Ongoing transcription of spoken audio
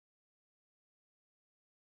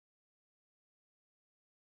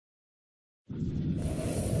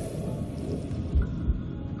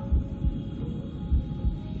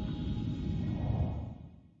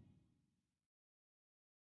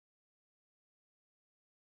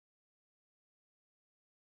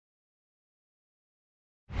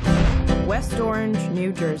West Orange,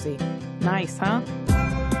 New Jersey. Nice, huh?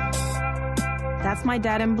 That's my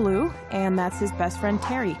dad in blue, and that's his best friend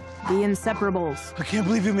Terry, the Inseparables. I can't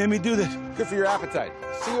believe you made me do this. Good for your appetite.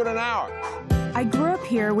 See you in an hour. I grew up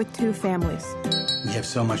here with two families. We have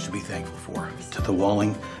so much to be thankful for. To the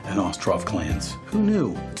Walling and Ostroff clans. Who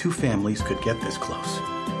knew two families could get this close?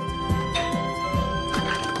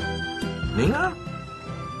 Nina?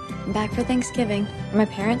 I'm back for Thanksgiving. Are my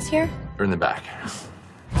parents here? They're in the back.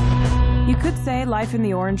 You could say life in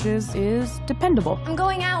the Oranges is dependable. I'm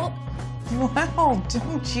going out. Wow,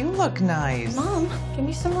 don't you look nice? Mom, give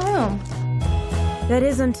me some room. That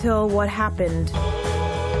is until what happened.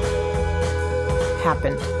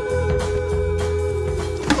 Happened.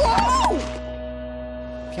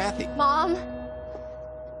 Kathy. Mom.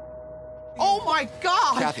 Oh my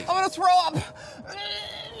God! Kathy. I'm gonna throw up.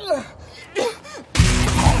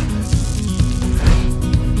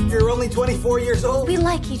 You're only 24 years old? We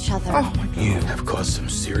like each other. Oh my God. You have caused some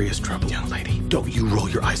serious trouble, young lady. Don't you roll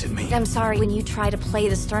your eyes at me. I'm sorry. When you try to play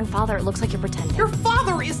the stern father, it looks like you're pretending. Your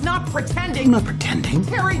father is not pretending. I'm not pretending.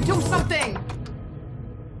 Terry, do something.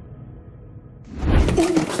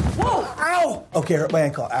 Whoa! Ow! Okay, hurt my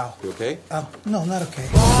ankle. Ow. You okay? Ow. No, not okay.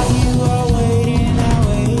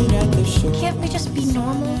 Can't we just be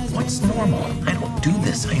normal? What's normal? I don't do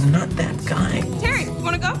this. I'm not that guy. Terry, you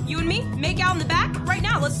wanna go? You and me? Make out in the back? Right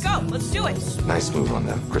now, let's go. Let's do it. Nice move on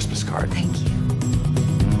the Christmas card. Thank you.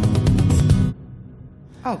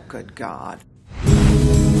 Oh, good God.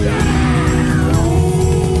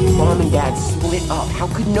 Mom and Dad split up. How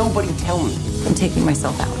could nobody tell me? I'm taking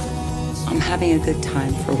myself out. I'm having a good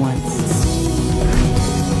time for once.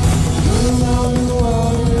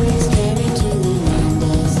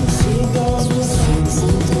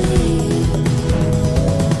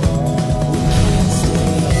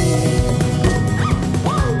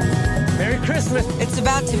 Merry Christmas. It's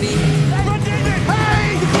about to be.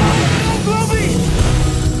 Hey!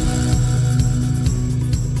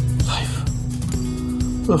 Life.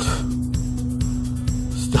 Ugh.